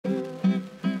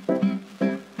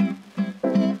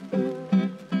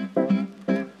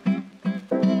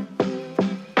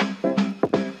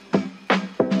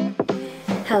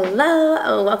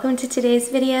Hello, welcome to today's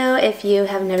video. If you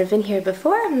have never been here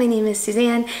before, my name is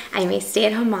Suzanne. I'm a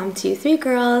stay-at-home mom to 3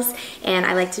 girls, and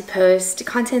I like to post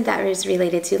content that is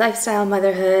related to lifestyle,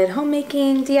 motherhood,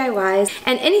 homemaking, DIYs,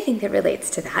 and anything that relates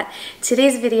to that.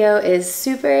 Today's video is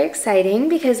super exciting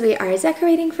because we are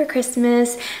decorating for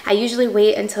Christmas. I usually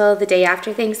wait until the day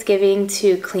after Thanksgiving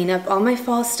to clean up all my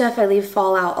fall stuff. I leave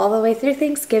fall out all the way through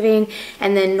Thanksgiving,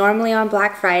 and then normally on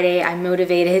Black Friday, I'm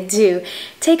motivated to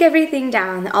take everything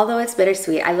down. Although it's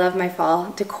bittersweet, I love my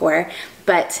fall decor,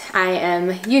 but I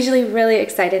am usually really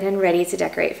excited and ready to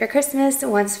decorate for Christmas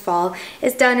once fall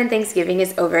is done and Thanksgiving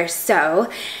is over.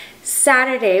 So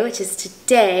Saturday, which is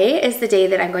today, is the day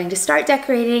that I'm going to start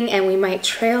decorating, and we might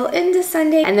trail into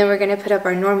Sunday, and then we're going to put up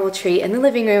our normal tree in the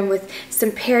living room with some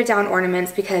pared down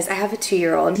ornaments because I have a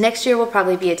 2-year-old. Next year will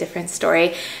probably be a different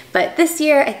story, but this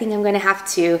year I think I'm going to have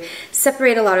to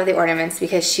separate a lot of the ornaments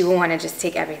because she will want to just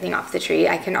take everything off the tree.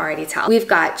 I can already tell. We've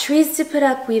got trees to put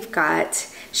up, we've got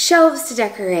shelves to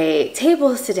decorate,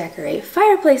 tables to decorate,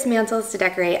 fireplace mantles to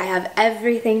decorate. I have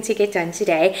everything to get done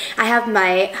today. I have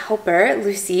my helper,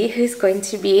 Lucy, who's going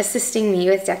to be assisting me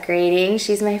with decorating.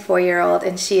 She's my 4-year-old,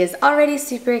 and she is already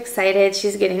super excited.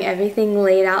 She's getting everything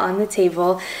laid out on the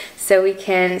table so we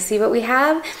can see what we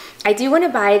have. I do want to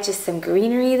buy just some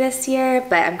greenery this year,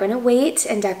 but I'm going to wait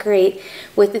and decorate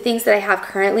with the things that I have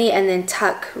currently and then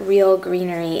tuck real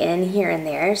greenery in here and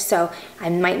there. So I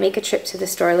might make a trip to the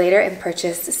store later and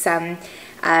purchase some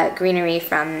greenery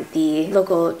from the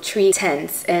local tree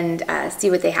tents and see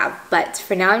what they have. But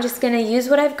for now, I'm just going to use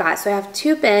what I've got. So I have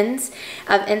 2 bins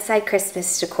of inside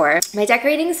Christmas decor. My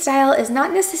decorating style is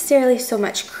not necessarily so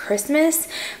much Christmas,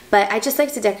 but I just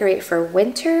like to decorate for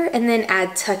winter and then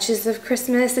add touches of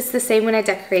Christmas. It's the same when I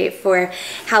decorate for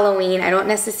Halloween. I don't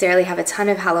necessarily have a ton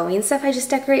of Halloween stuff. I just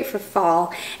decorate for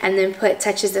fall and then put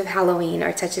touches of Halloween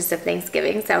or touches of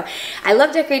Thanksgiving. So I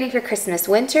love decorating for Christmas.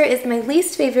 Winter is my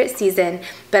least favorite season,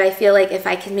 but I feel like if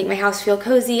I can make my house feel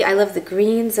cozy, I love the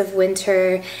greens of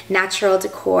winter, natural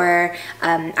decor.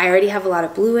 I already have a lot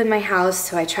of blue in my house,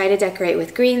 so I try to decorate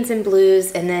with greens and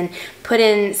blues and then put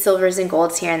in silvers and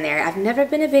golds here and there. I've never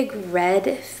been a big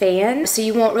red fan, so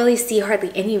you won't really see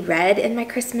hardly any red in my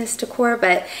Christmas decor,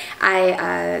 but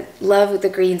I love the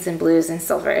greens and blues and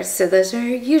silvers, so those are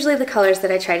usually the colors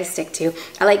that I try to stick to.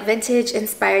 I like vintage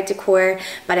inspired decor,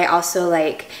 but I also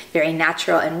like very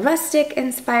natural and rustic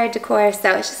inspired decor,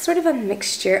 so it's just sort of a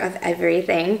mixture of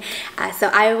everything. So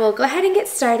I will go ahead and get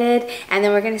started, and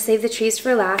then we're going to save the trees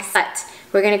for last, but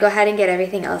we're going to go ahead and get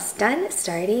everything else done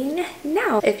starting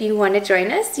now. If you want to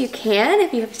join us, you can.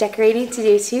 If you have decorating to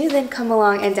do too, then come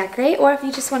along and decorate. Or if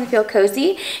you just want to feel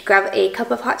cozy, grab a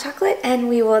cup of hot chocolate and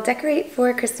we will decorate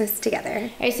for Christmas together. All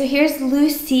right, so here's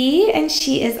Lucy, and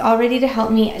she is all ready to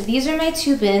help me. These are my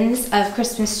 2 bins of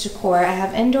Christmas decor. I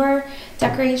have indoor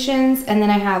decorations, and then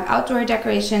I have outdoor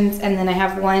decorations, and then I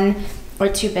have 1 or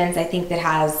 2 bins, I think, that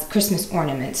has Christmas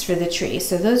ornaments for the tree.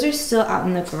 So those are still out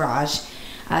in the garage.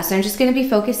 So I'm just going to be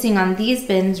focusing on these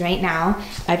bins right now.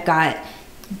 I've got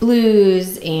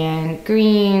blues and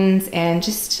greens and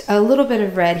just a little bit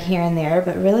of red here and there,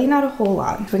 but really not a whole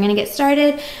lot. We're going to get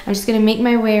started. I'm just going to make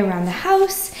my way around the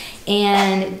house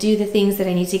and do the things that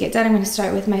I need to get done. I'm going to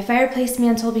start with my fireplace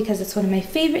mantle because it's one of my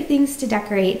favorite things to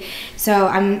decorate. So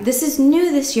this is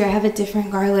new this year. I have a different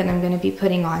garland I'm going to be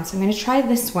putting on. So I'm going to try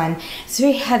this one. It's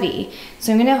very heavy,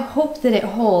 so I'm going to hope that it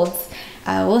holds.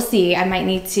 We'll see. I might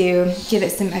need to give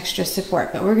it some extra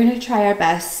support, but we're going to try our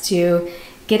best to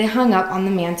get it hung up on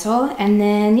the mantle, and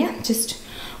then yeah, just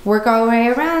work our way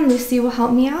around. Lucy will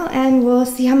help me out, and we'll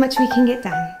see how much we can get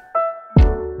done.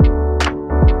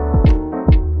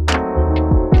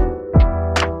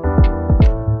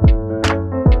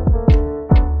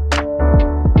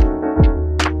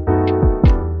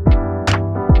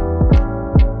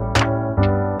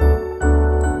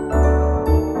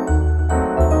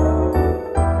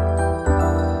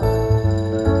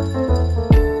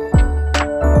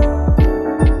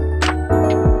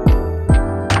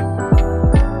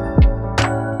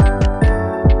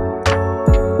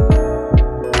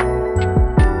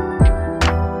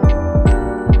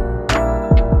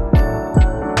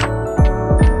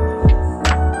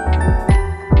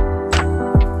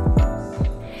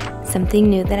 Something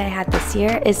new that I had this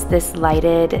year is this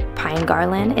lighted pine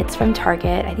garland. It's from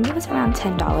Target. I think it was around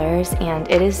 $10,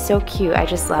 and it is so cute. I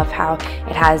just love how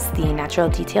it has the natural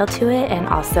detail to it and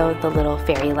also the little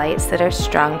fairy lights that are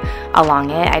strung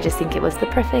along it. I just think it was the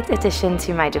perfect addition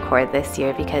to my decor this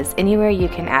year because anywhere you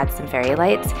can add some fairy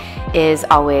lights is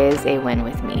always a win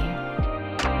with me.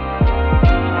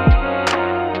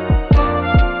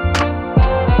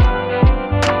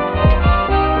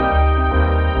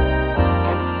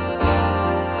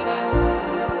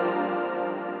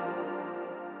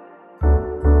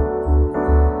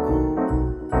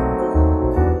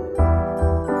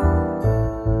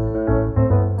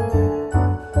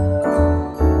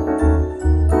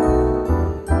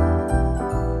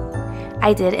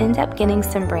 I did end up getting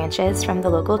some branches from the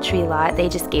local tree lot. They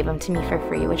just gave them to me for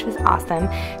free, which was awesome.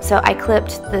 So I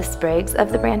clipped the sprigs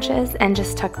of the branches and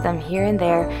just tucked them here and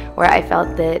there where I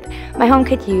felt that my home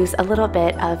could use a little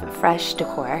bit of fresh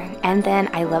decor. And then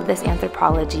I love this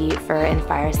Anthropology fir and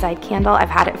fireside candle. I've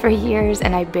had it for years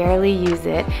and I barely use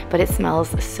it, but it smells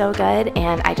so good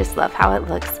and I just love how it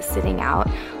looks sitting out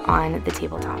on the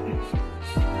tabletop.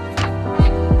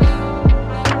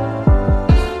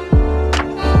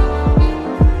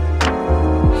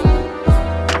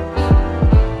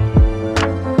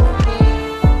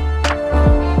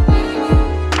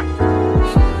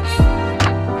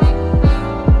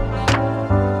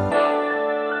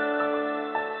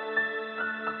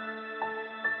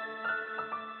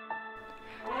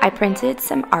 I printed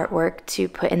some artwork to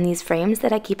put in these frames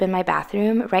that I keep in my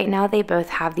bathroom. Right now they both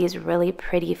have these really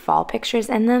pretty fall pictures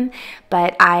in them,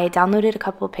 but I downloaded a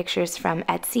couple pictures from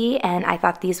Etsy and I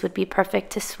thought these would be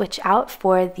perfect to switch out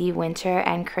for the winter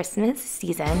and Christmas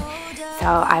season. So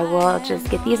I will just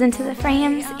get these into the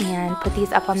frames and put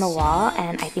these up on the wall,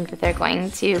 and I think that they're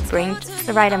going to bring just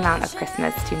the right amount of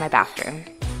Christmas to my bathroom.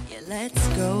 Yeah, let's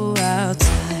go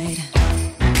outside.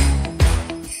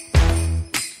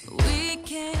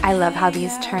 I love how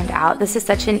these turned out. This is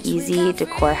such an easy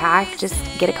decor hack. Just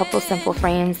get a couple simple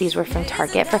frames. These were from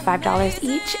Target for $5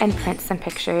 each, and print some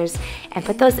pictures and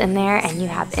put those in there and you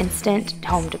have instant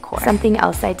home decor. Something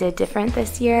else I did different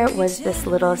this year was this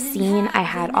little scene. I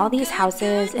had all these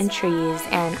houses and trees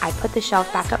and I put the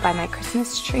shelf back up by my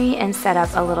Christmas tree and set up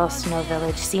a little snow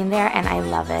village scene there, and I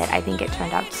love it. I think it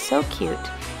turned out so cute.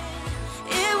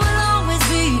 It will always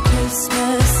be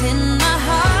Christmas in my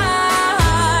heart.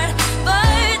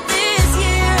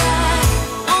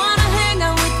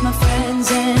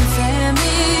 And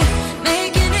family,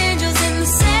 making angels in the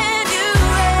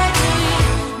sanctuary.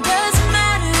 Doesn't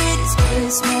matter, it is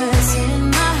Christmas in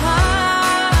my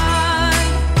heart.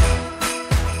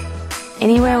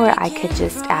 Anywhere where I could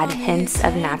just add hints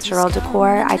of natural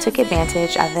decor, I took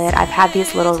advantage of it. I've had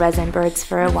these little resin birds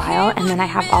for a while, and then I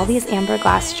have all these amber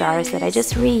glass jars that I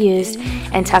just reused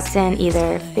and tucked in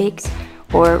either fake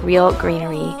or real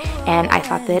greenery, and I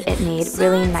thought that it made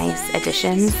really nice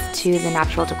additions to the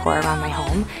natural decor around my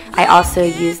home. I also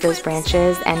used those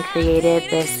branches and created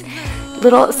this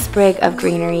little sprig of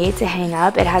greenery to hang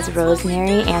up. It has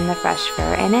rosemary and the fresh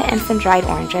fir in it and some dried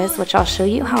oranges, which I'll show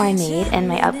you how I made in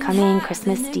my upcoming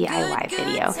Christmas DIY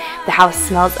video. The house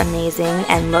smells amazing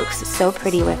and looks so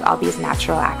pretty with all these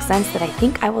natural accents that I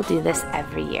think I will do this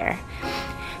every year.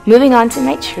 Moving on to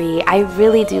my tree, I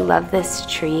really do love this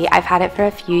tree. I've had it for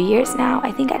a few years now.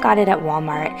 I think I got it at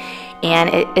Walmart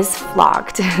and it is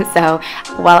flocked. So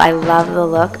while I love the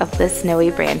look of the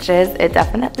snowy branches, it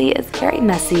definitely is very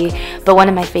messy. But one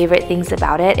of my favorite things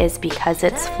about it is because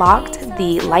it's flocked,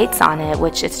 the lights on it,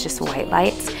 which it's just white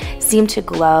lights, seem to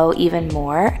glow even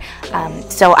more.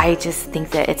 So I just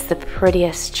think that it's the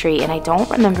prettiest tree, and I don't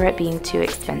remember it being too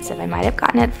expensive. I might have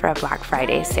gotten it for a Black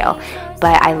Friday sale,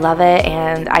 but I love it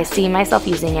and I see myself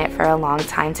using it for a long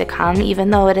time to come.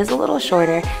 Even though it is a little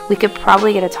shorter, we could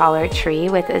probably get a taller tree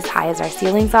with as high as our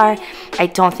ceilings are. I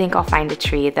don't think I'll find a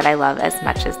tree that I love as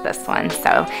much as this one. So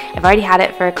I've already had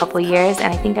it for a couple years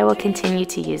and I think I will continue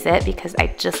to use it because I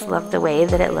just love the way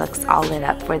that it looks all lit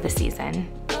up for the season.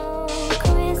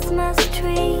 Christmas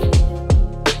tree,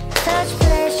 such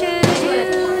pleasure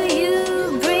do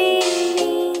you bring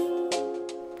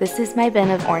me. This is my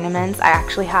bin of ornaments. I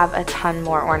actually have a ton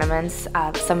more ornaments.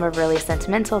 Some are really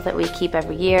sentimental that we keep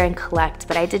every year and collect,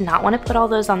 but I did not want to put all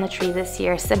those on the tree this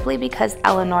year simply because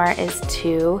Eleanor is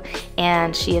 2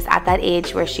 and she is at that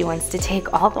age where she wants to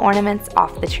take all the ornaments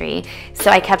off the tree. So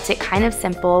I kept it kind of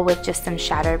simple with just some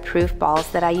shatter-proof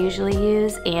balls that I usually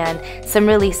use and some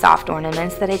really soft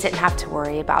ornaments that I didn't have to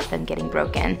worry about them getting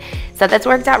broken. So that's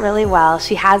worked out really well.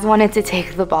 She has wanted to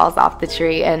take the balls off the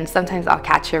tree and sometimes I'll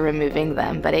catch her removing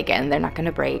them, but again, they're not going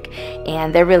to break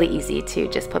and they're really easy to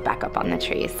just put back up on the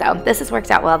tree. So this has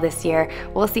worked out well this year.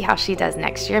 We'll see how she does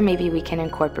next year. Maybe we can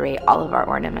incorporate all of our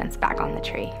ornaments back on the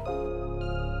tree.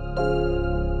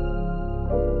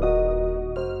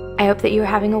 I hope that you're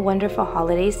having a wonderful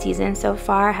holiday season so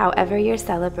far, however you're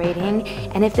celebrating.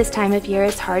 And if this time of year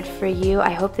is hard for you, I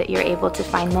hope that you're able to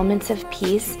find moments of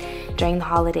peace during the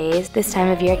holidays. This time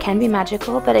of year can be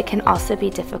magical, but it can also be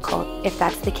difficult. If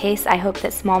that's the case, I hope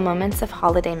that small moments of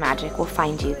holiday magic will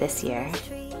find you this year.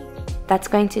 That's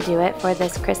going to do it for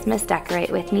this Christmas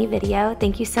Decorate With Me video.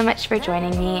 Thank you so much for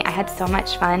joining me. I had so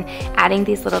much fun adding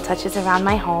these little touches around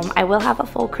my home. I will have a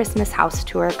full Christmas house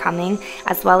tour coming,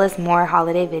 as well as more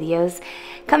holiday videos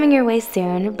coming your way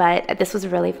soon, but this was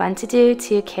really fun to do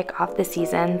to kick off the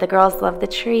season. The girls love the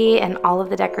tree and all of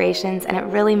the decorations, and it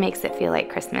really makes it feel like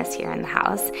Christmas here in the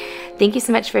house. Thank you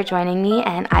so much for joining me,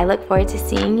 and I look forward to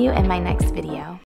seeing you in my next video.